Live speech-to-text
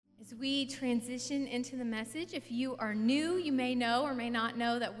As we transition into the message, if you are new, you may know or may not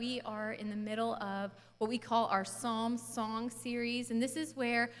know that we are in the middle of what we call our Psalm Song Series. And this is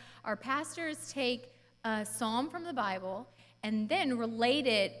where our pastors take a psalm from the Bible and then relate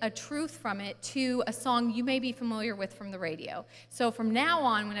a truth from it to a song you may be familiar with from the radio. So from now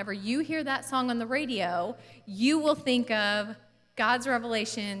on, whenever you hear that song on the radio, you will think of God's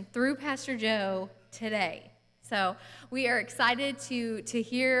revelation through Pastor Joe today. So we are excited to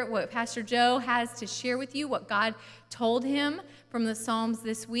hear what Pastor Joe has to share with you, what God told him from the Psalms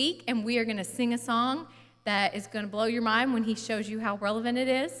this week. And we are going to sing a song that is going to blow your mind when he shows you how relevant it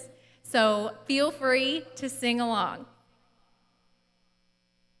is. So feel free to sing along.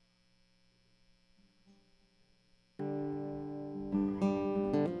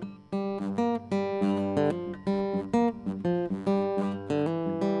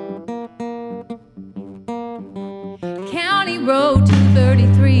 Road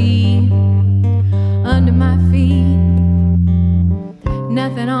 233 under my feet.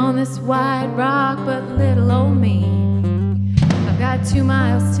 Nothing on this wide rock but little old me. I've got 2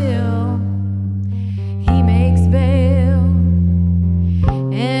 miles till he makes bail,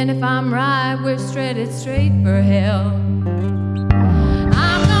 and if I'm right, we're straight for hell.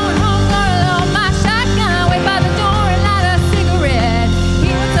 I'm going home, gonna load my shotgun, wait by the door and light a cigarette. He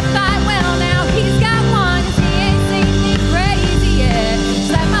wants to fight, well now he's got one, 'cause he ain't seen me crazy yet.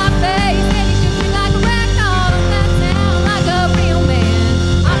 Slap my face and he shook me like a rag doll. Don't that sound like a real man?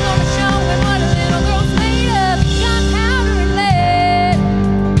 I'm gonna show him what a little girl's made of, gunpowder and lead.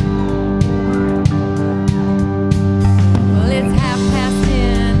 Well, it's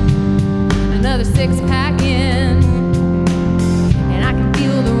 10:30, another 6-pack in, and I can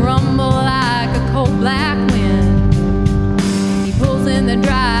feel the rumble like a cold black wind. He pulls in the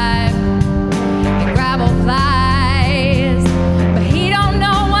drive and gravel flies, but he don't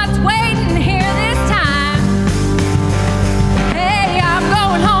know what's waiting here this time. Hey, I'm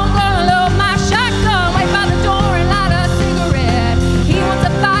going home, gonna load my shotgun, wait by the door and light a cigarette. He wants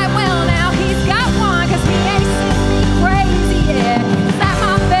to fight, well now he's got one, 'cause he ain't seen me crazy yet. Slap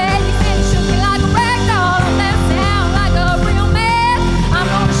my face and he shook me like a rag doll. Don't that sound like a real man? I'm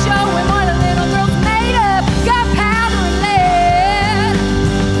gonna show him what a little girl's made of, gunpowder and lead.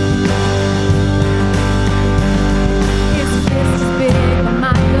 His fist is big, but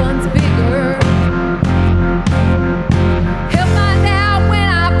my gun's bigger. He'll find out when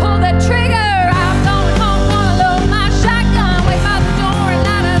I pull the trigger. I'm going home, gonna load my shotgun, wait by the door and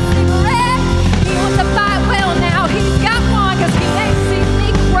light a cigarette. He wants to fight, well now he's got one, 'cause he ain't seen me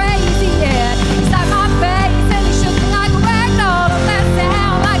crazy yet. He slapped my face and he shook me like a rag doll. Don't that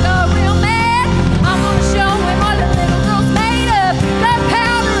sound like a real man? I'm gonna show him what a little girl's made of,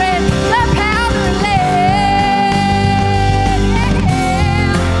 gunpowder and lead.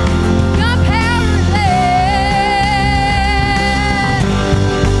 Yeah, gunpowder and lead.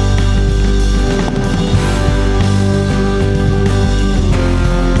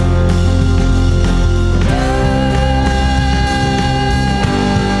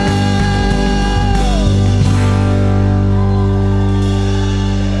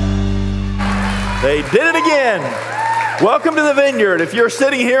 They did it again. Welcome to the Vineyard. If you're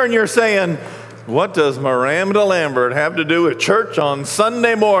sitting here and you're saying, what does Miranda Lambert have to do with church on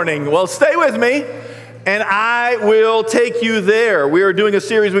Sunday morning? Well, stay with me and I will take you there. We are doing a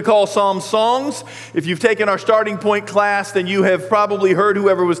series we call Psalm Songs. If you've taken our starting point class, then you have probably heard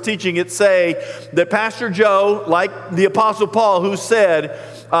whoever was teaching it say that Pastor Joe, like the Apostle Paul, who said,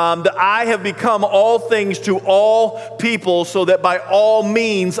 that I have become all things to all people so that by all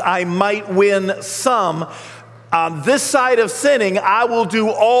means I might win some. On this side of sinning, I will do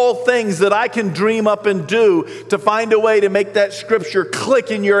all things that I can dream up and do to find a way to make that scripture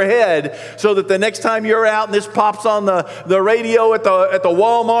click in your head so that the next time you're out and this pops on the radio at the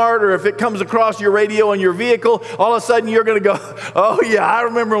Walmart, or if it comes across your radio in your vehicle, all of a sudden you're going to go, oh yeah, I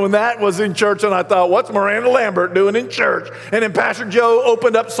remember when that was in church and I thought, what's Miranda Lambert doing in church? And then Pastor Joe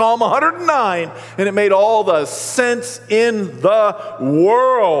opened up Psalm 109 and it made all the sense in the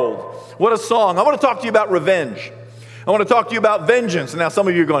world. What a song. I want to talk to you about revenge. I want to talk to you about vengeance. And now some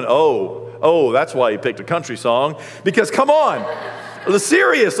of you are going, oh, that's why you picked a country song. Because come on,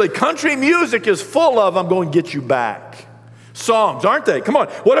 seriously, country music is full of I'm going to get you back songs, aren't they? Come on.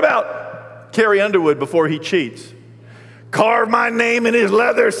 What about Carrie Underwood before he cheats? Carve my name in his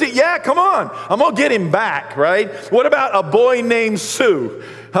leather seat. Yeah, come on. I'm going to get him back, right? What about A Boy Named Sue?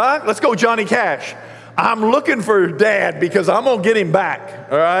 Huh? Let's go Johnny Cash. I'm looking for Dad because I'm going to get him back,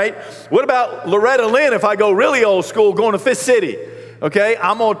 all right? What about Loretta Lynn if I go really old school, going to Fifth City? Okay,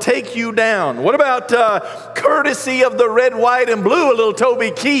 I'm going to take you down. What about courtesy of the red, white, and blue, a little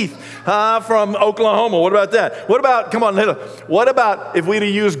Toby Keith from Oklahoma? What about that? What about, come on, what about if we'd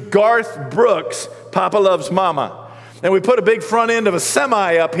have used Garth Brooks, Papa Loves Mama, and we put a big front end of a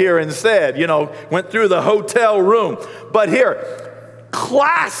semi up here instead, went through the hotel room. But here,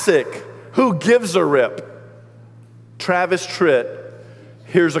 classic, Who Gives a Rip? Travis Tritt,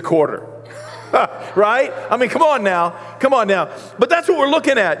 Here's a Quarter. Right? I mean, come on now. But that's what we're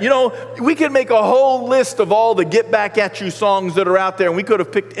looking at. We could make a whole list of all the Get Back At You songs that are out there, and we could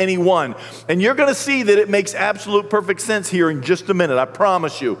have picked any one. And you're going to see that it makes absolute perfect sense here in just a minute. I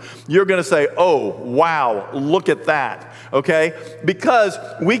promise you. You're going to say, oh, wow, look at that. Okay? Because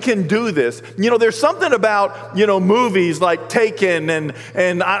we can do this. There's something about, movies like Taken and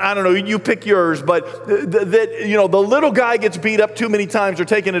I don't know, you pick yours, but the little guy gets beat up too many times or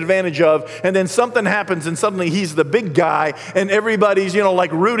taken advantage of, and then something happens and suddenly he's the big guy and everybody's,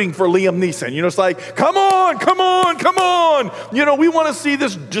 like rooting for Liam Neeson. It's like, come on. We want to see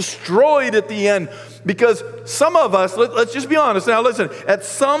this destroyed at the end because some of us, let's just be honest. Now listen, at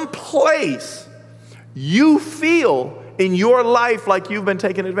some place you feel in your life like you've been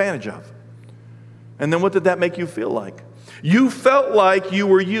taken advantage of. And then what did that make you feel like? You felt like you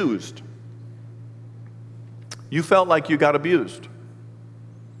were used. You felt like you got abused.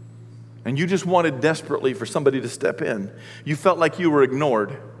 And you just wanted desperately for somebody to step in. You felt like you were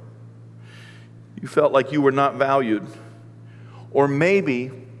ignored. You felt like you were not valued. Or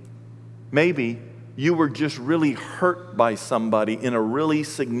maybe you were just really hurt by somebody in a really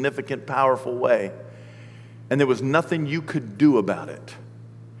significant, powerful way. And there was nothing you could do about it.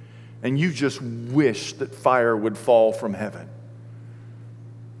 And you just wished that fire would fall from heaven.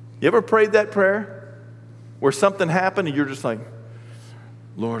 You ever prayed that prayer? Where something happened and you're just like,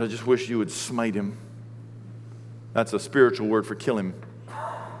 Lord, I just wish you would smite him. That's a spiritual word for kill him,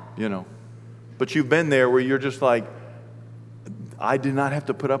 But you've been there where you're just like, I do not have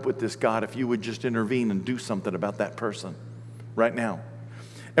to put up with this, God, if you would just intervene and do something about that person right now.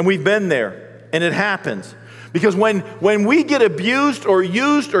 And we've been there, and it happens. Because when we get abused or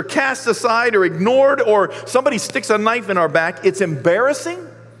used or cast aside or ignored or somebody sticks a knife in our back, it's embarrassing,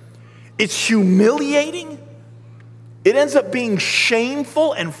 it's humiliating. It ends up being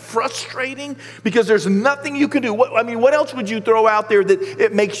shameful and frustrating because there's nothing you can do. What else would you throw out there that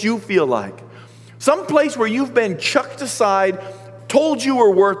it makes you feel like? Some place where you've been chucked aside, told you were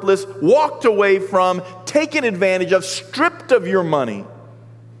worthless, walked away from, taken advantage of, stripped of your money.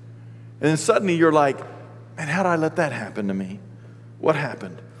 And then suddenly you're like, man, how did I let that happen to me? What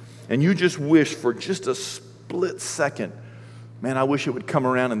happened? And you just wish for just a split second, man, I wish it would come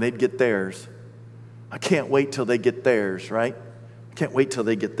around and they'd get theirs. I can't wait till they get theirs, right? Can't wait till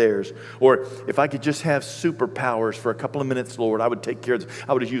they get theirs. Or if I could just have superpowers for a couple of minutes, Lord, I would take care of this.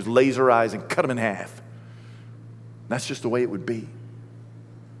 I would just use laser eyes and cut them in half. That's just the way it would be.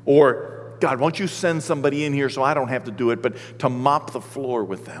 Or, God, won't you send somebody in here so I don't have to do it, but to mop the floor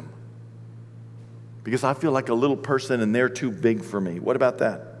with them? Because I feel like a little person and they're too big for me. What about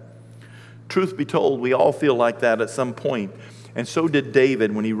that? Truth be told, we all feel like that at some point. And so did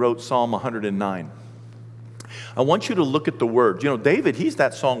David when he wrote Psalm 109. I want you to look at the words. David, he's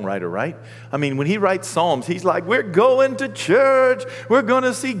that songwriter, right? When he writes Psalms, he's like, we're going to church. We're going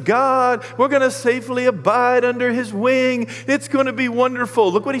to see God. We're going to safely abide under his wing. It's going to be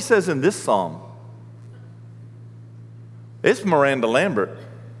wonderful. Look what he says in this Psalm. It's Miranda Lambert.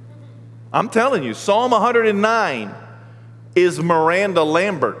 I'm telling you, Psalm 109 is Miranda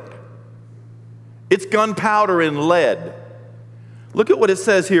Lambert. It's gunpowder and lead. Look at what it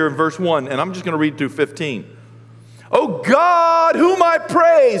says here in verse 1, and I'm just going to read through 15. Oh God, whom I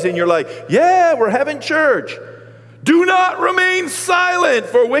praise. And you're like, yeah, we're having church. Do not remain silent,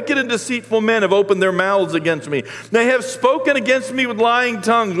 for wicked and deceitful men have opened their mouths against me. They have spoken against me with lying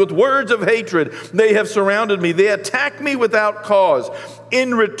tongues, with words of hatred. They have surrounded me. They attack me without cause.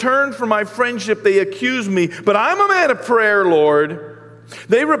 In return for my friendship, they accuse me. But I'm a man of prayer, Lord.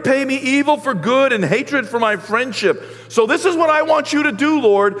 They repay me evil for good and hatred for my friendship. So this is what I want you to do,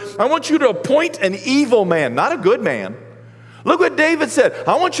 Lord. I want you to appoint an evil man, not a good man. Look what David said.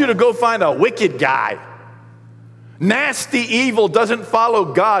 I want you to go find a wicked guy. Nasty, evil, doesn't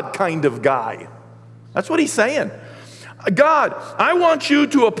follow God kind of guy. That's what he's saying. God, I want you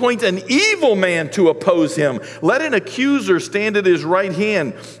to appoint an evil man to oppose him. Let an accuser stand at his right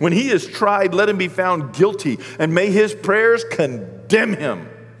hand. When he is tried, let him be found guilty, and may his prayers condemn him.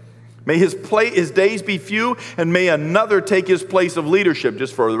 May his days be few, and may another take his place of leadership.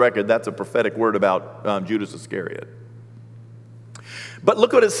 Just for the record, that's a prophetic word about Judas Iscariot. But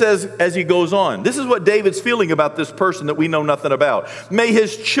look what it says as he goes on. This is what David's feeling about this person that we know nothing about. May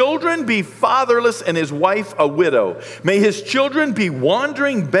his children be fatherless and his wife a widow. May his children be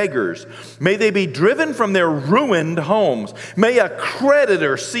wandering beggars. May they be driven from their ruined homes. May a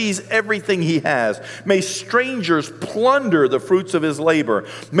creditor seize everything he has. May strangers plunder the fruits of his labor.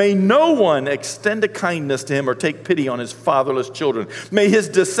 May no one extend a kindness to him or take pity on his fatherless children. May his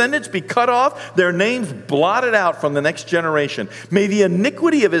descendants be cut off, their names blotted out from the next generation. May the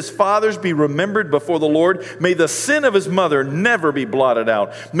iniquity of his fathers be remembered before the Lord. May the sin of his mother never be blotted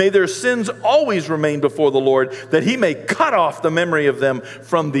out. May their sins always remain before the Lord, that he may cut off the memory of them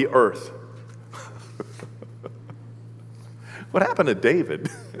from the earth. What happened to David?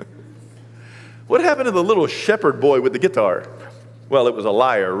 What happened to the little shepherd boy with the guitar? Well, it was a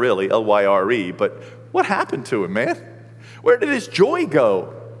liar, really, L-Y-R-E, but what happened to him, man? Where did his joy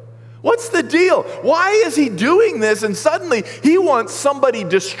go? What's the deal? Why is he doing this? And suddenly he wants somebody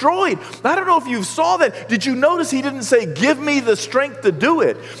destroyed. I don't know if you saw that. Did you notice he didn't say, give me the strength to do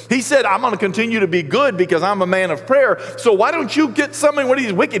it? He said, I'm going to continue to be good because I'm a man of prayer. So why don't you get one of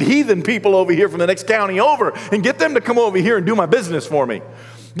these wicked heathen people over here from the next county over and get them to come over here and do my business for me?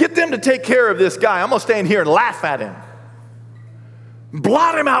 Get them to take care of this guy. I'm going to stand here and laugh at him.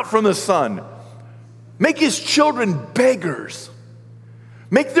 Blot him out from the sun. Make his children beggars.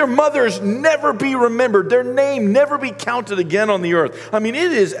 Make their mothers never be remembered, their name never be counted again on the earth. I mean,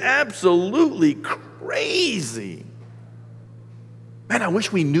 it is absolutely crazy. Man, I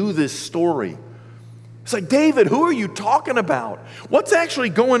wish we knew this story. It's like, David, who are you talking about? What's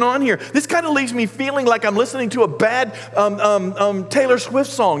actually going on here? This kind of leaves me feeling like I'm listening to a bad Taylor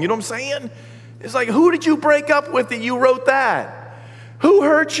Swift song. You know what I'm saying? It's like, who did you break up with that you wrote that? Who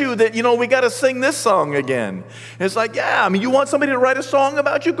hurt you that, we got to sing this song again? And it's like, yeah, you want somebody to write a song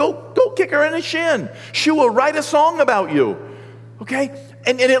about you? Go kick her in the shin. She will write a song about you. Okay?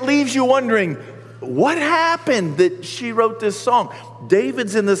 And it leaves you wondering, what happened that she wrote this song?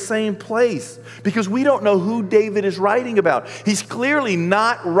 David's in the same place because we don't know who David is writing about. He's clearly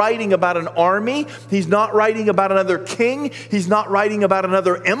not writing about an army. He's not writing about another king. He's not writing about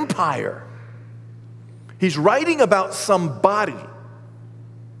another empire. He's writing about somebody.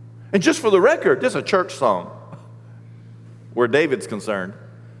 And just for the record, this is a church song where David's concerned.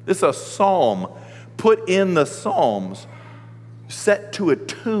 This is a psalm put in the Psalms, set to a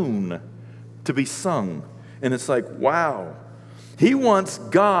tune to be sung. And it's like, wow. He wants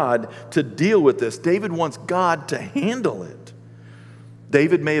God to deal with this. David wants God to handle it.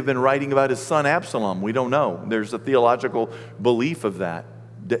 David may have been writing about his son Absalom. We don't know. There's a theological belief of that.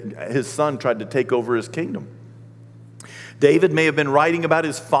 His son tried to take over his kingdom. David may have been writing about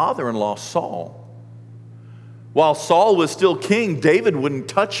his father-in-law, Saul. While Saul was still king, David wouldn't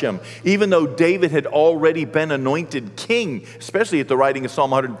touch him, even though David had already been anointed king, especially at the writing of Psalm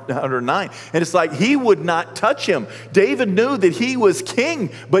 109. And it's like he would not touch him. David knew that he was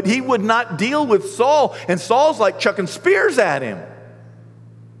king, but he would not deal with Saul. And Saul's like chucking spears at him.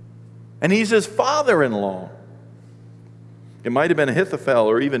 And he's his father-in-law. It might have been Ahithophel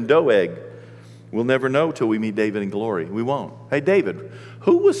or even Doeg. We'll never know till we meet David in glory. We won't. Hey, David,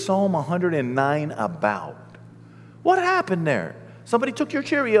 who was Psalm 109 about? What happened there? Somebody took your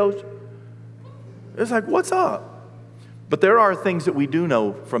Cheerios. It's like, what's up? But there are things that we do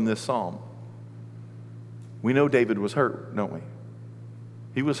know from this psalm. We know David was hurt, don't we?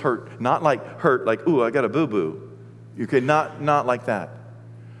 He was hurt. Not like, ooh, I got a boo-boo. Okay, not like that.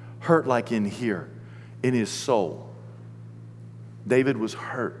 Hurt like in here, in his soul. David was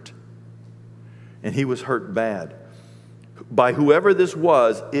hurt. And he was hurt bad. By whoever this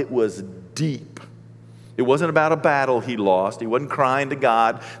was, it was deep. It wasn't about a battle he lost. He wasn't crying to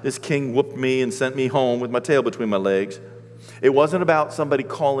God, this king whooped me and sent me home with my tail between my legs. It wasn't about somebody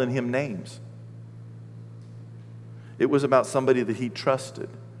calling him names. It was about somebody that he trusted.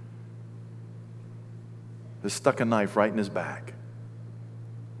 That stuck a knife right in his back.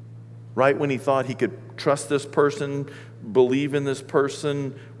 Right when he thought he could trust this person, believe in this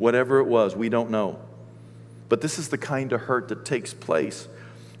person, whatever it was, we don't know. But this is the kind of hurt that takes place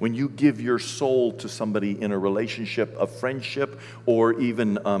when you give your soul to somebody in a relationship of friendship or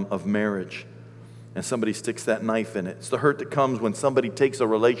even of marriage, and somebody sticks that knife in it. It's the hurt that comes when somebody takes a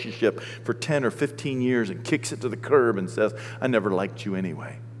relationship for 10 or 15 years and kicks it to the curb and says, I never liked you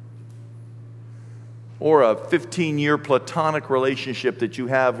anyway. Or a 15-year platonic relationship that you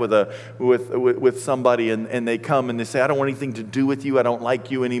have with somebody, and they come and they say, I don't want anything to do with you. I don't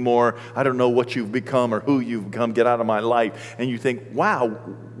like you anymore. I don't know what you've become or who you've become. Get out of my life. And you think, wow,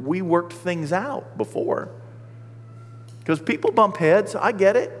 we worked things out before. Because people bump heads. I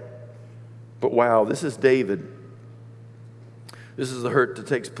get it. But wow, this is David. This is the hurt that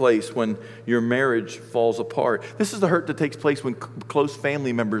takes place when your marriage falls apart. This is the hurt that takes place when close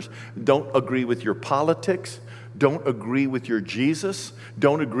family members don't agree with your politics, don't agree with your Jesus,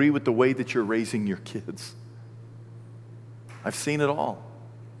 don't agree with the way that you're raising your kids. I've seen it all.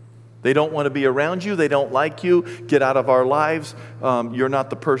 They don't want to be around you. They don't like you. Get out of our lives. You're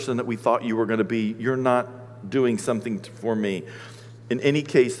not the person that we thought you were going to be. You're not doing something for me. In any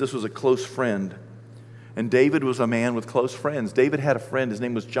case, this was a close friend. And David was a man with close friends. David had a friend. His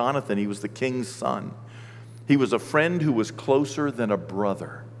name was Jonathan. He was the king's son. He was a friend who was closer than a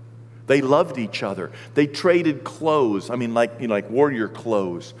brother. They loved each other. They traded clothes. I mean, like warrior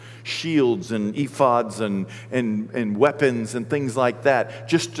clothes, shields and ephods and weapons and things like that,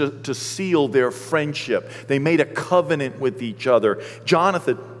 just to seal their friendship. They made a covenant with each other.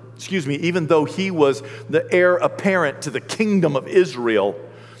 Jonathan, even though he was the heir apparent to the kingdom of Israel,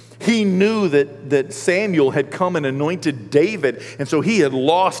 he knew that Samuel had come and anointed David, and so he had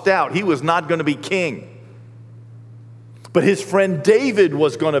lost out. He was not going to be king. But his friend David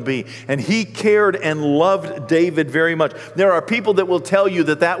was going to be, and he cared and loved David very much. There are people that will tell you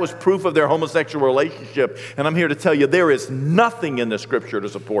that was proof of their homosexual relationship, and I'm here to tell you there is nothing in the Scripture to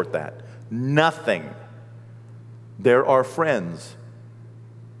support that. Nothing. There are friends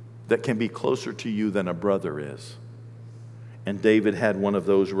that can be closer to you than a brother is. And David had one of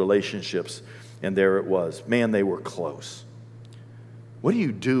those relationships, and there it was. Man, they were close. What do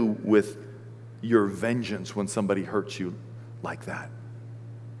you do with your vengeance when somebody hurts you like that?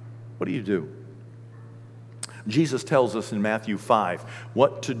 What do you do? Jesus tells us in Matthew 5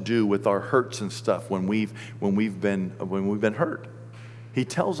 what to do with our hurts and stuff when we've been hurt. He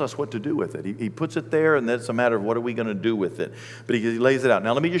tells us what to do with it. He puts it there, and then it's a matter of what are we going to do with it. But he lays it out.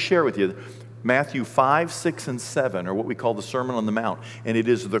 Now let me just share with you. Matthew 5, 6, and 7 are what we call the Sermon on the Mount. And it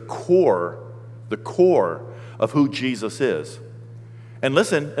is the core of who Jesus is. And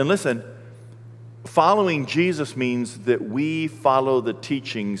listen, following Jesus means that we follow the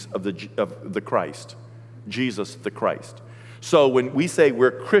teachings of the Christ, Jesus the Christ. So when we say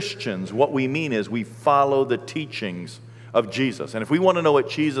we're Christians, what we mean is we follow the teachings of Jesus. And if we want to know what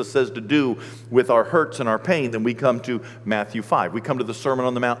Jesus says to do with our hurts and our pain, then we come to Matthew 5. We come to the Sermon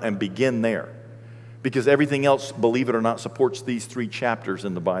on the Mount and begin there. Because everything else, believe it or not, supports these 3 chapters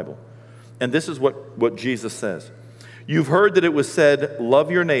in the Bible. And this is what Jesus says. You've heard that it was said,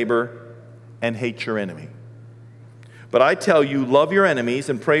 love your neighbor and hate your enemy. But I tell you, love your enemies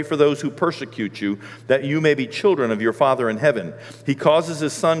and pray for those who persecute you, that you may be children of your Father in heaven. He causes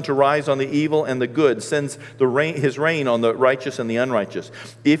his sun to rise on the evil and the good, sends his rain on the righteous and the unrighteous.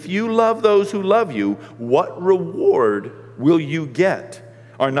 If you love those who love you, what reward will you get?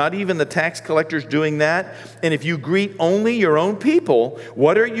 Are not even the tax collectors doing that? And if you greet only your own people,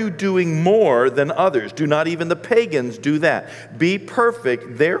 what are you doing more than others? Do not even the pagans do that? Be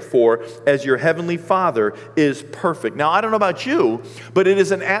perfect, therefore, as your heavenly Father is perfect. Now, I don't know about you, but it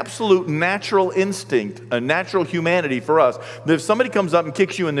is an absolute natural instinct, a natural humanity for us, that if somebody comes up and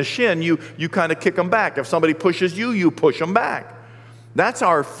kicks you in the shin, you kind of kick them back. If somebody pushes you, you push them back. That's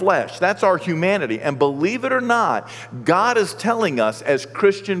our flesh. That's our humanity. And believe it or not, God is telling us as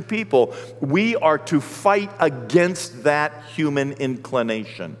Christian people, we are to fight against that human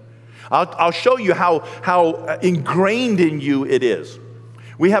inclination. I'll show you how ingrained in you it is.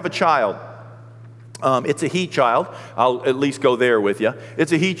 We have a child. It's a he child. I'll at least go there with you.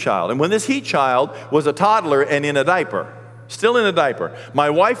 It's a he child. And when this he child was a toddler and in a diaper, still in a diaper, my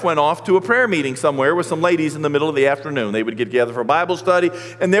wife went off to a prayer meeting somewhere with some ladies in the middle of the afternoon. They would get together for Bible study,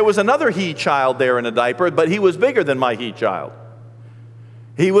 and there was another he child there in a diaper, but he was bigger than my he child.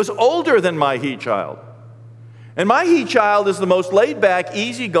 He was older than my he child. And my he child is the most laid-back,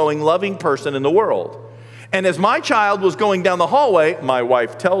 easygoing, loving person in the world. And as my child was going down the hallway, my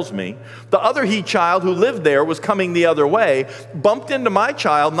wife tells me, the other he child who lived there was coming the other way, bumped into my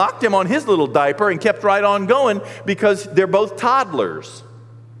child, knocked him on his little diaper, and kept right on going because they're both toddlers.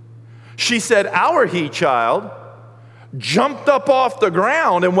 She said our he child jumped up off the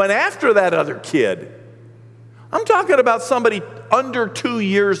ground and went after that other kid. I'm talking about somebody under 2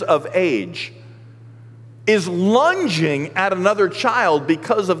 years of age is lunging at another child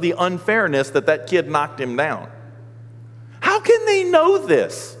because of the unfairness that kid knocked him down. How can they know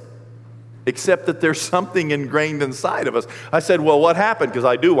this? Except that there's something ingrained inside of us. I said, well, what happened? Because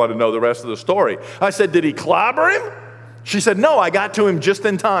I do want to know the rest of the story. I said, did he clobber him? She said, no, I got to him just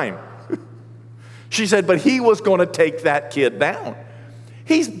in time. She said, but he was going to take that kid down.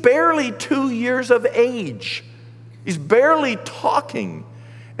 He's barely 2 years of age. He's barely talking.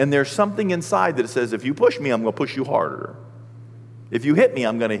 And there's something inside that says, if you push me, I'm going to push you harder. If you hit me,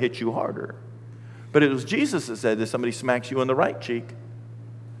 I'm going to hit you harder. But it was Jesus that said that somebody smacks you on the right cheek,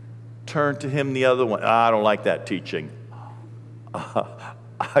 turn to him the other one. I don't like that teaching.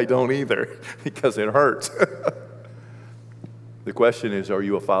 I don't either, because it hurts. The question is, are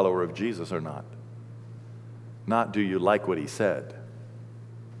you a follower of Jesus or not? Not do you like what he said,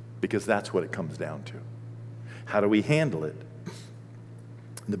 because that's what it comes down to. How do we handle it?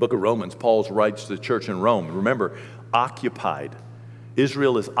 In the book of Romans, Paul writes to the church in Rome. Remember, occupied.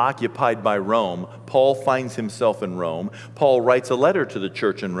 Israel is occupied by Rome. Paul finds himself in Rome. Paul writes a letter to the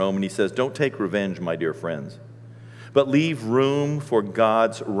church in Rome, and he says, don't take revenge, my dear friends, but leave room for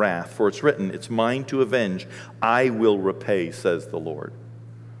God's wrath. For it's written, it's mine to avenge. I will repay, says the Lord.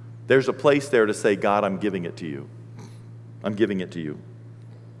 There's a place there to say, God, I'm giving it to you. I'm giving it to you.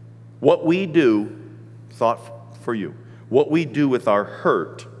 What we do, thought for you, what we do with our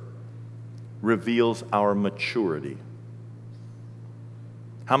hurt reveals our maturity.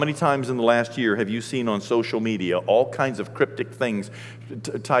 How many times in the last year have you seen on social media all kinds of cryptic things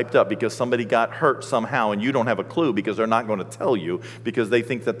typed up because somebody got hurt somehow and you don't have a clue because they're not going to tell you because they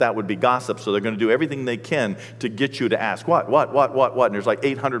think that that would be gossip, so they're going to do everything they can to get you to ask, what? And there's like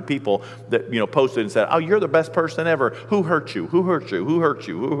 800 people that posted and said, oh, you're the best person ever. Who hurt you? Who hurt you? Who hurt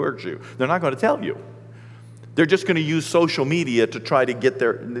you? Who hurt you? They're not going to tell you. They're just going to use social media to try to get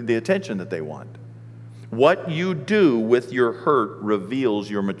the attention that they want. What you do with your hurt reveals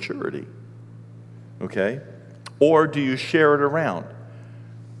your maturity, okay? Or do you share it around?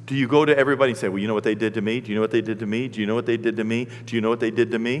 Do you go to everybody and say, well, you know what they did to me? Do you know what they did to me? Do you know what they did to me? Do you know what they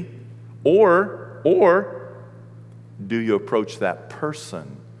did to me? Or do you approach that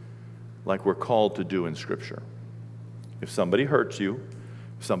person like we're called to do in Scripture? If somebody hurts you,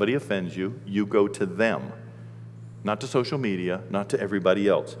 if somebody offends you, you go to them. Not to social media, not to everybody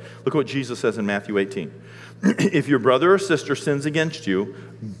else. Look what Jesus says in Matthew 18. If your brother or sister sins against you,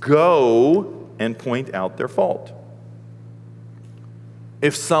 go and point out their fault.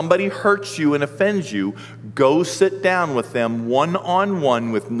 If somebody hurts you and offends you, go sit down with them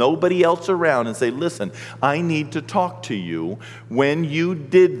one-on-one with nobody else around and say, listen, I need to talk to you. When you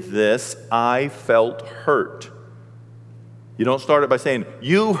did this, I felt hurt. You don't start it by saying,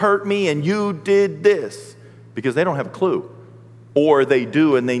 you hurt me and you did this. Because they don't have a clue. Or they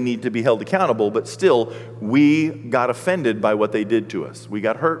do and they need to be held accountable, but still, we got offended by what they did to us. We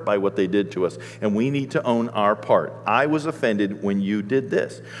got hurt by what they did to us, and we need to own our part. I was offended when you did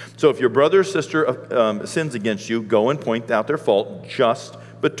this. So if your brother or sister sins against you, go and point out their fault just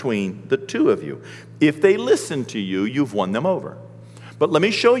between the two of you. If they listen to you, you've won them over. But let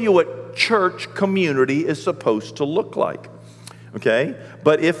me show you what church community is supposed to look like. Okay?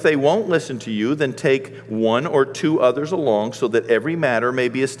 But if they won't listen to you, then take one or two others along so that every matter may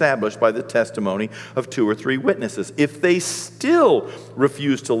be established by the testimony of 2 or 3 witnesses. If they still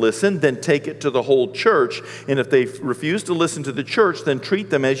refuse to listen, then take it to the whole church. And if they refuse to listen to the church, then treat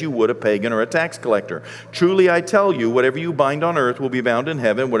them as you would a pagan or a tax collector. Truly I tell you, whatever you bind on earth will be bound in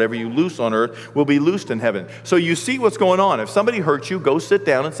heaven. Whatever you loose on earth will be loosed in heaven. So you see what's going on. If somebody hurts you, go sit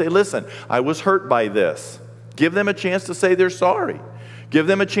down and say, listen, I was hurt by this. Give them a chance to say they're sorry. Give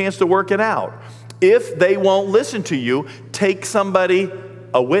them a chance to work it out. If they won't listen to you, take somebody,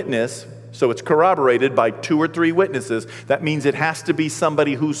 a witness, so it's corroborated by 2 or 3 witnesses. That means it has to be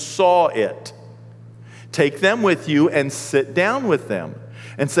somebody who saw it. Take them with you and sit down with them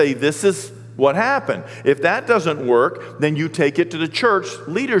and say, this is what happened. If that doesn't work, then you take it to the church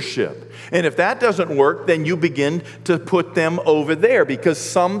leadership. And if that doesn't work, then you begin to put them over there, because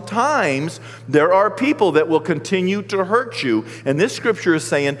sometimes there are people that will continue to hurt you. And this scripture is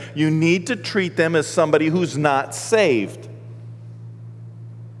saying you need to treat them as somebody who's not saved.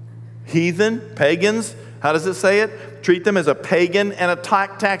 Heathen, pagans, how does it say it? Treat them as a pagan and a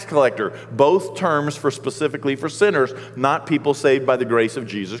tax collector. Both terms specifically for sinners, not people saved by the grace of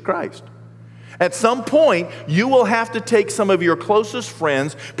Jesus Christ. At some point, you will have to take some of your closest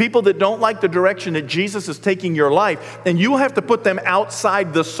friends, people that don't like the direction that Jesus is taking your life, and you will have to put them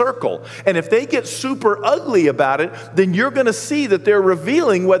outside the circle. And if they get super ugly about it, then you're going to see that they're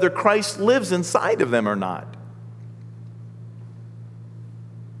revealing whether Christ lives inside of them or not.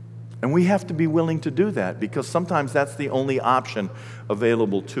 And we have to be willing to do that, because sometimes that's the only option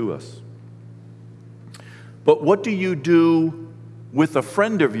available to us. But what do you do with a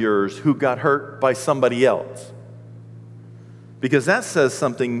friend of yours who got hurt by somebody else? Because that says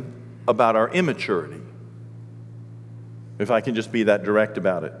something about our immaturity, if I can just be that direct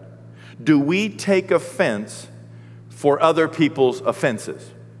about it. Do we take offense for other people's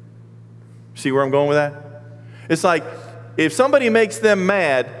offenses? See where I'm going with that? It's like if somebody makes them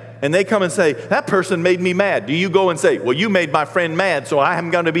mad and they come and say, that person made me mad, do you go and say, well, you made my friend mad, so I'm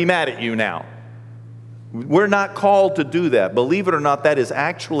going to be mad at you now? We're not called to do that. Believe it or not, that is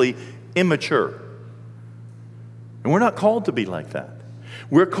actually immature. And we're not called to be like that.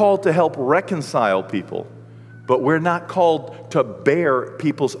 We're called to help reconcile people, but we're not called to bear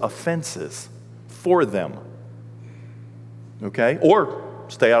people's offenses for them. Okay? Or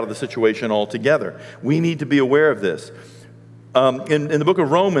stay out of the situation altogether. We need to be aware of this. In the book of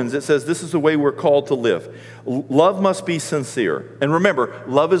Romans, it says this is the way we're called to live. Love must be sincere. And remember,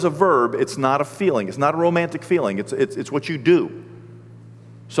 love is a verb. It's not a feeling. It's not a romantic feeling. It's what you do.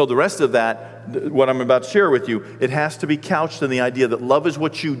 So the rest of that, what I'm about to share with you, it has to be couched in the idea that love is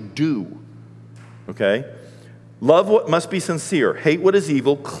what you do. Okay? Love must be sincere. Hate what is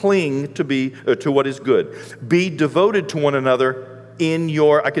evil. Cling to what is good. Be devoted to one another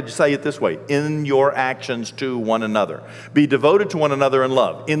I could say it this way, in your actions to one another. Be devoted to one another in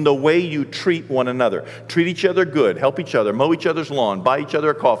love, in the way you treat one another. Treat each other good, help each other, mow each other's lawn, buy each other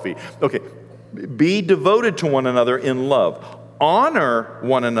a coffee. Okay, be devoted to one another in love. Honor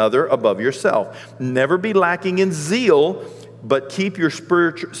one another above yourself. Never be lacking in zeal, but keep your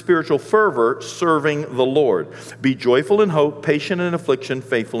spiritual fervor serving the Lord. Be joyful in hope, patient in affliction,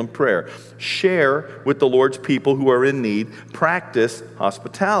 faithful in prayer. Share with the Lord's people who are in need. Practice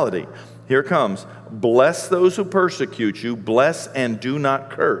hospitality. Here it comes. Bless those who persecute you. Bless and do not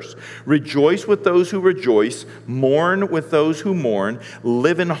curse. Rejoice with those who rejoice. Mourn with those who mourn.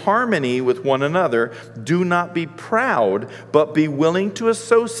 Live in harmony with one another. Do not be proud, but be willing to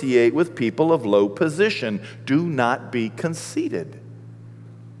associate with people of low position. Do not be conceited.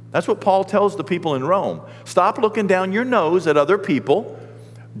 That's what Paul tells the people in Rome. Stop looking down your nose at other people.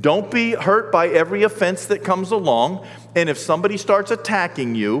 Don't be hurt by every offense that comes along. And if somebody starts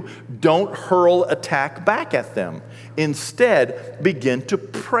attacking you, don't hurl attack back at them. Instead, begin to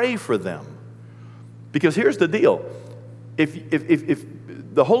pray for them. Because here's the deal. If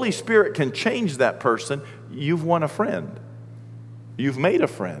the Holy Spirit can change that person, you've won a friend. You've made a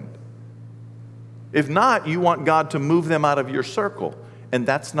friend. If not, you want God to move them out of your circle. And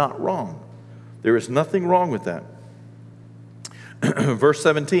that's not wrong. There is nothing wrong with that. Verse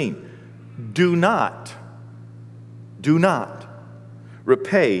 17, do not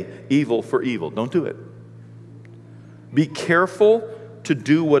repay evil for evil. Don't do it. Be careful to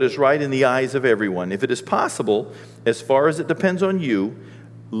do what is right in the eyes of everyone. If it is possible, as far as it depends on you,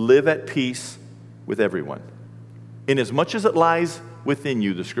 live at peace with everyone. Inasmuch as it lies within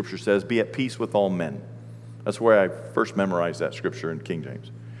you, the scripture says, be at peace with all men. That's where I first memorized that scripture in King James.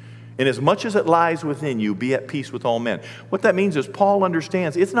 Inasmuch as it lies within you, be at peace with all men. What that means is Paul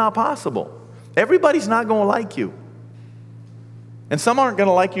understands it's not possible. Everybody's not going to like you. And some aren't going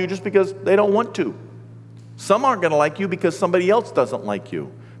to like you just because they don't want to. Some aren't going to like you because somebody else doesn't like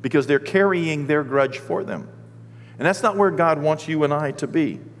you, because they're carrying their grudge for them. And that's not where God wants you and I to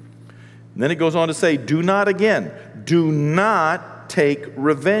be. And then it goes on to say, do not take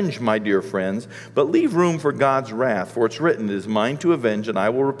revenge, my dear friends, but leave room for God's wrath, for it's written, it is mine to avenge, and I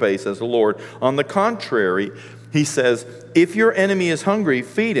will repay, says the Lord. On the contrary, he says, if your enemy is hungry,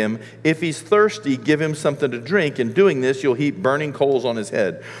 feed him. If he's thirsty, give him something to drink. In doing this, you'll heap burning coals on his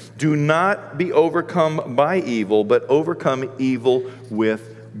head. Do not be overcome by evil, but overcome evil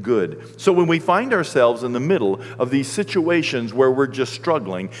with good. So when we find ourselves in the middle of these situations where we're just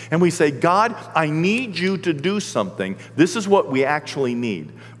struggling and we say, God, I need you to do something, this is what we actually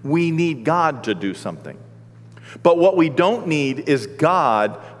need. We need God to do something. But what we don't need is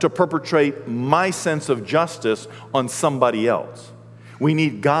God to perpetrate my sense of justice on somebody else. We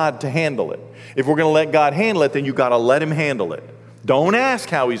need God to handle it. If we're going to let God handle it, then you've got to let him handle it. Don't ask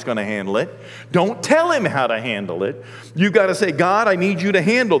how he's going to handle it. Don't tell him how to handle it. You've got to say, God, I need you to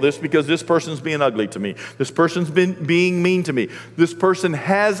handle this because this person's being ugly to me. This person's been being mean to me. This person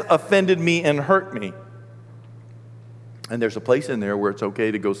has offended me and hurt me. And there's a place in there where it's okay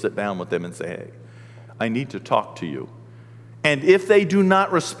to go sit down with them and say, hey, I need to talk to you. And if they do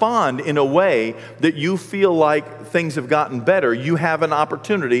not respond in a way that you feel like things have gotten better, you have an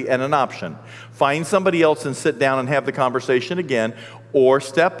opportunity and an option. Find somebody else and sit down and have the conversation again, or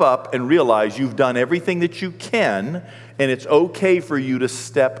step up and realize you've done everything that you can, and it's okay for you to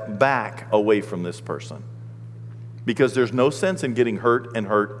step back away from this person. Because there's no sense in getting hurt and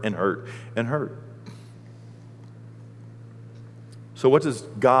hurt and hurt and hurt. So what does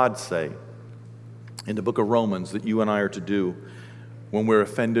God say in the book of Romans that you and I are to do when we're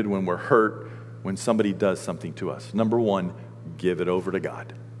offended, when we're hurt, when somebody does something to us? Number one, give it over to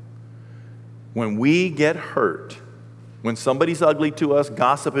God. When we get hurt, when somebody's ugly to us,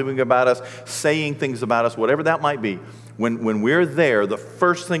 gossiping about us, saying things about us, whatever that might be, when we're there, the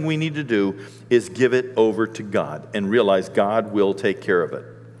first thing we need to do is give it over to God and realize God will take care of it,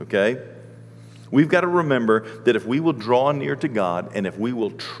 okay? We've got to remember that if we will draw near to God and if we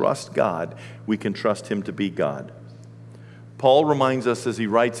will trust God, we can trust Him to be God. Paul reminds us as he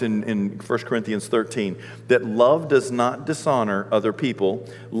writes in 1 Corinthians 13 that love does not dishonor other people.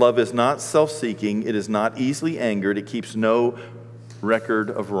 Love is not self-seeking. It is not easily angered. It keeps no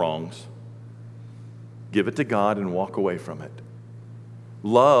record of wrongs. Give it to God and walk away from it.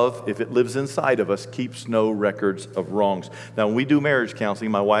 Love, if it lives inside of us, keeps no records of wrongs. Now, when we do marriage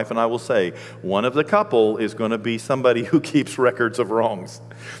counseling, my wife and I will say, one of the couple is going to be somebody who keeps records of wrongs.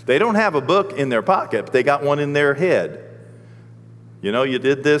 They don't have a book in their pocket, but they got one in their head. You know, you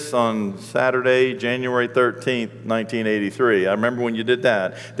did this on Saturday, January 13th, 1983. I remember when you did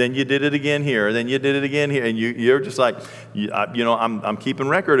that. Then you did it again here. Then you did it again here. And you're just like, I'm keeping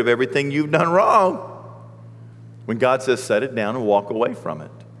record of everything you've done wrong. When God says, set it down and walk away from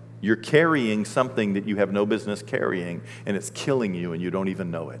it. You're carrying something that you have no business carrying, and it's killing you, and you don't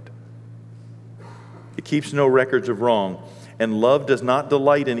even know it. It keeps no records of wrong. And love does not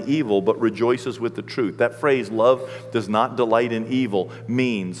delight in evil, but rejoices with the truth. That phrase, love does not delight in evil,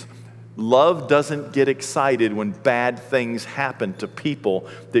 means love doesn't get excited when bad things happen to people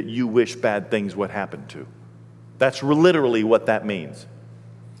that you wish bad things would happen to. That's literally what that means.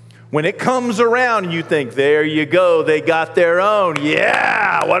 When it comes around, you think, there you go, they got their own.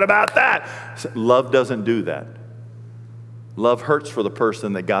 Yeah, what about that? Love doesn't do that. Love hurts for the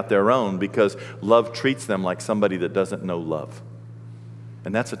person that got their own because love treats them like somebody that doesn't know love.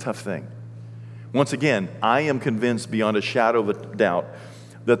 And that's a tough thing. Once again, I am convinced beyond a shadow of a doubt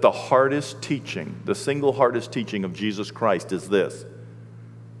that the hardest teaching, the single hardest teaching of Jesus Christ is this: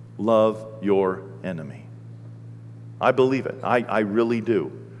 love your enemy. I believe it. I really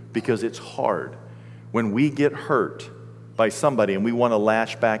do. Because it's hard. When we get hurt by somebody and we want to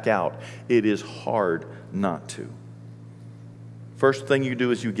lash back out, it is hard not to. First thing you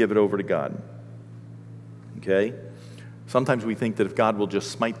do is you give it over to God. Okay? Sometimes we think that if God will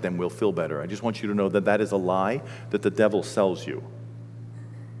just smite them, we'll feel better. I just want you to know that that is a lie that the devil sells you.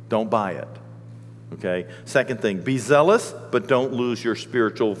 Don't buy it. Okay? Second thing, be zealous, but don't lose your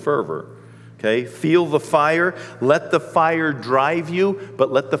spiritual fervor. Okay? Feel the fire. Let the fire drive you,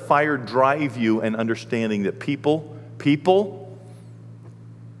 but let the fire drive you in understanding that people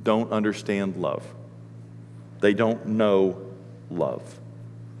don't understand love. They don't know love.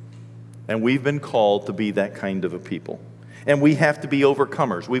 And we've been called to be that kind of a people. And we have to be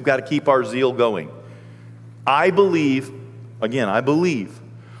overcomers. We've got to keep our zeal going. I believe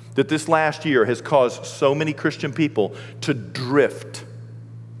that this last year has caused so many Christian people to drift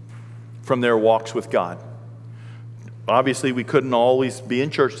from their walks with God. Obviously, we couldn't always be in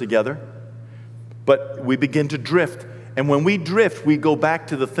church together, but we begin to drift. And when we drift, we go back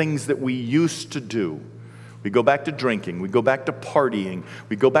to the things that we used to do. We go back to drinking. We go back to partying.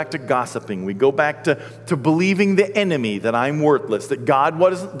 We go back to gossiping. We go back to believing the enemy that I'm worthless, that God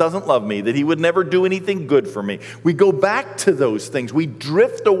doesn't love me, that He would never do anything good for me. We go back to those things. We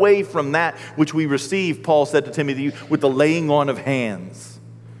drift away from that which we receive, Paul said to Timothy, with the laying on of hands.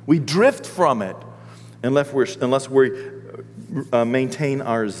 We drift from it unless we maintain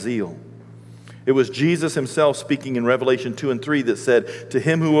our zeal. It was Jesus Himself speaking in Revelation 2 and 3 that said, to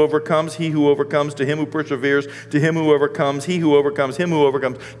him who overcomes, he who overcomes, to him who perseveres, to him who overcomes, he who overcomes, him who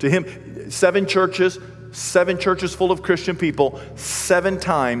overcomes, to him. 7 churches full of Christian people, 7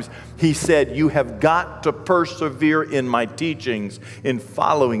 times He said, you have got to persevere in my teachings, in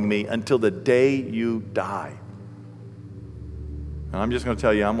following me until the day you die. And I'm just going to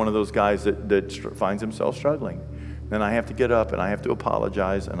tell you, I'm one of those guys that finds himself struggling. Then I have to get up and I have to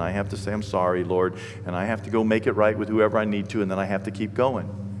apologize and I have to say, I'm sorry, Lord, and I have to go make it right with whoever I need to, and then I have to keep going.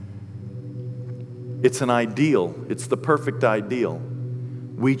 It's an ideal. It's the perfect ideal.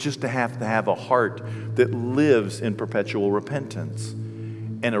 We just have to have a heart that lives in perpetual repentance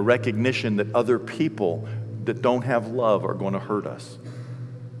and a recognition that other people that don't have love are going to hurt us.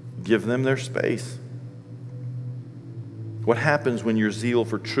 Give them their space. What happens when your zeal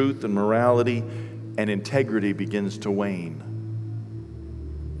for truth and morality and integrity begins to wane?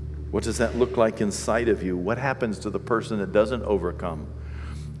 What does that look like inside of you? What happens to the person that doesn't overcome?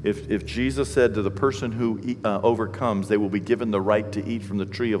 If Jesus said to the person who overcomes, they will be given the right to eat from the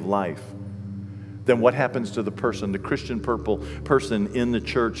tree of life, then what happens to the person, the Christian person in the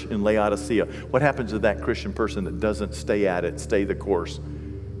church in Laodicea? What happens to that Christian person that doesn't stay at it, stay the course,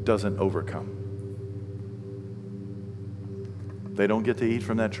 doesn't overcome? They don't get to eat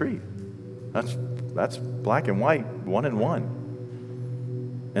from that tree. That's black and white, 1 and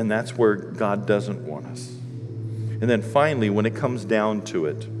 1. And that's where God doesn't want us. And then finally, when it comes down to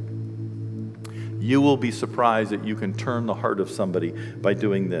it, you will be surprised that you can turn the heart of somebody by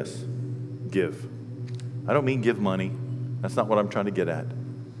doing this. give. I don't mean give money. That's not what I'm trying to get at.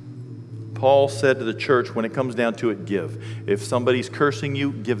 Paul said to the church, when it comes down to it, give. If somebody's cursing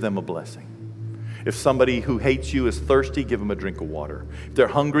you, give them a blessing. If somebody who hates you is thirsty, give them a drink of water. If they're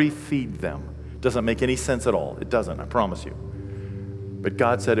hungry, feed them. Doesn't make any sense at all. It doesn't, I promise you. But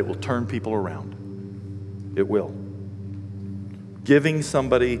God said it will turn people around. It will. Giving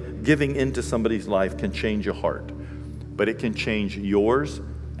into somebody's life can change a heart, but it can change yours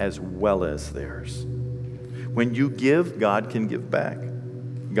as well as theirs. When you give, God can give back.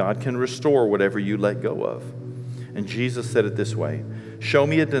 God can restore whatever you let go of. And Jesus said it this way, show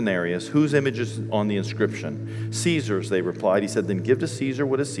me a denarius. Whose image is on the inscription? Caesar's, they replied. He said, then give to Caesar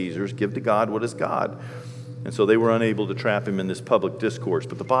what is Caesar's, give to God what is God. And so they were unable to trap him in this public discourse.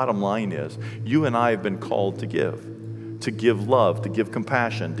 But the bottom line is, you and I have been called to give love, to give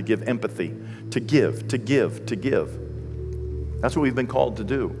compassion, to give empathy, to give. That's what we've been called to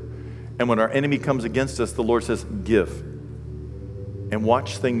do. And when our enemy comes against us, the Lord says, give. And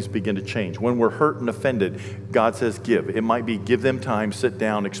watch things begin to change. When we're hurt and offended, God says give. It might be give them time, sit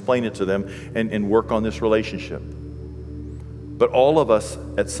down, explain it to them, and work on this relationship. But all of us,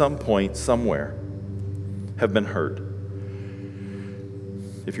 at some point, somewhere, have been hurt.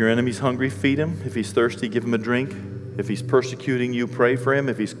 If your enemy's hungry, feed him. If he's thirsty, give him a drink. If he's persecuting you, pray for him.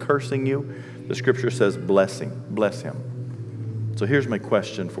 If he's cursing you, the scripture says bless him. So here's my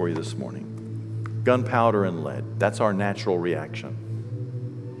question for you this morning. Gunpowder and lead, that's our natural reaction.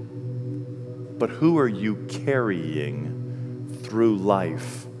 But who are you carrying through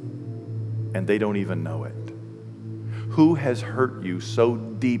life and they don't even know it? Who has hurt you so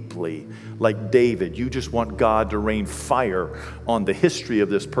deeply, like David, you just want God to rain fire on the history of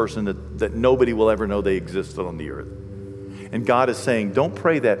this person that nobody will ever know they existed on the earth? And God is saying, don't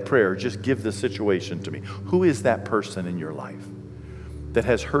pray that prayer, just give the situation to me. Who is that person in your life that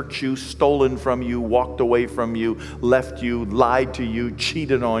has hurt you, stolen from you, walked away from you, left you, lied to you,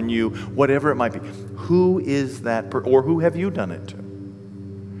 cheated on you, whatever it might be? Who is that person, or who have you done it to?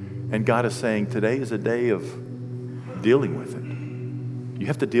 And God is saying, today is a day of dealing with it. You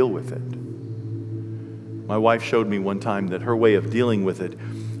have to deal with it. My wife showed me one time that her way of dealing with it,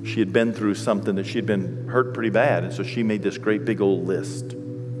 she had been through something that she had been hurt pretty bad, and so she made this great big old list.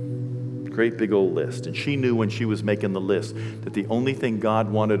 Great big old list. And she knew when she was making the list that the only thing God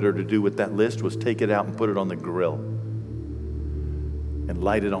wanted her to do with that list was take it out and put it on the grill and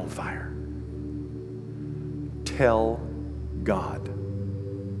light it on fire. Tell God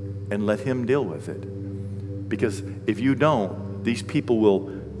and let Him deal with it. Because if you don't, these people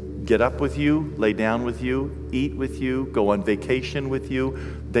will get up with you, lay down with you, eat with you, go on vacation with you.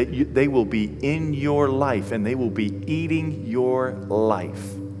 They will be in your life, and they will be eating your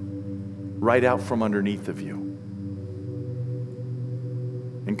life right out from underneath of you.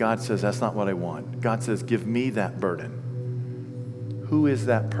 And God says, that's not what I want. God says, give me that burden. Who is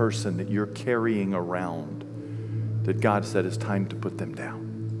that person that you're carrying around that God said it's time to put them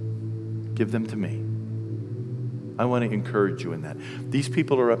down? Give them to me. I want to encourage you in that. These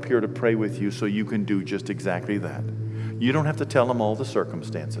people are up here to pray with you so you can do just exactly that. You don't have to tell them all the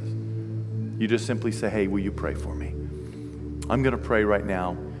circumstances. You just simply say, hey, will you pray for me? I'm going to pray right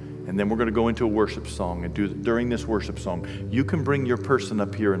now, and then we're going to go into a worship song. And during this worship song, you can bring your person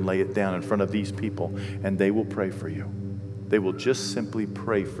up here and lay it down in front of these people, and they will pray for you. They will just simply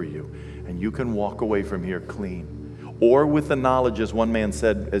pray for you, and you can walk away from here clean. Or with the knowledge, as one man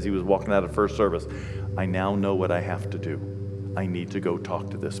said as he was walking out of first service, I now know what I have to do. I need to go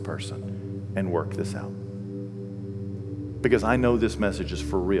talk to this person and work this out. Because I know this message is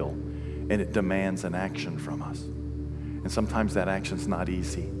for real, and it demands an action from us. And sometimes that action's not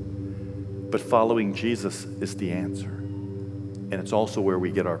easy. But following Jesus is the answer. And it's also where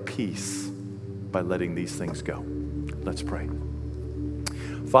we get our peace by letting these things go. Let's pray.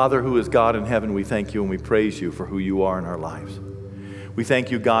 Father, who is God in heaven, we thank you and we praise you for who you are in our lives. We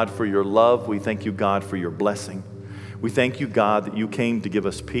thank you, God, for your love. We thank you, God, for your blessing. We thank you, God, that you came to give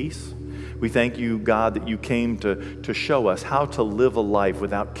us peace. We thank you, God, that you came to show us how to live a life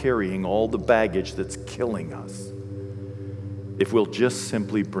without carrying all the baggage that's killing us, if we'll just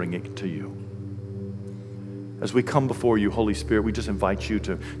simply bring it to you. As we come before you, Holy Spirit, we just invite you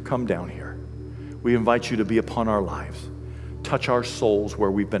to come down here. We invite you to be upon our lives. Touch our souls where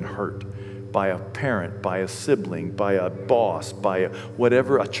we've been hurt by a parent, by a sibling, by a boss, by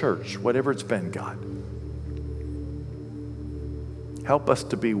a church, whatever it's been, God. Help us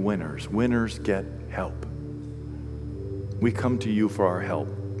to be winners. Winners get help. We come to you for our help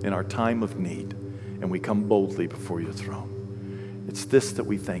in our time of need, and we come boldly before your throne. It's this that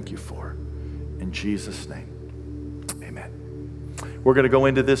we thank you for. In Jesus' name, amen. We're going to go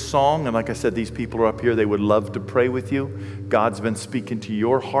into this song, and like I said, these people are up here. They would love to pray with you. God's been speaking to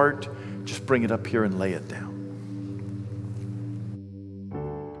your heart. Just bring it up here and lay it down.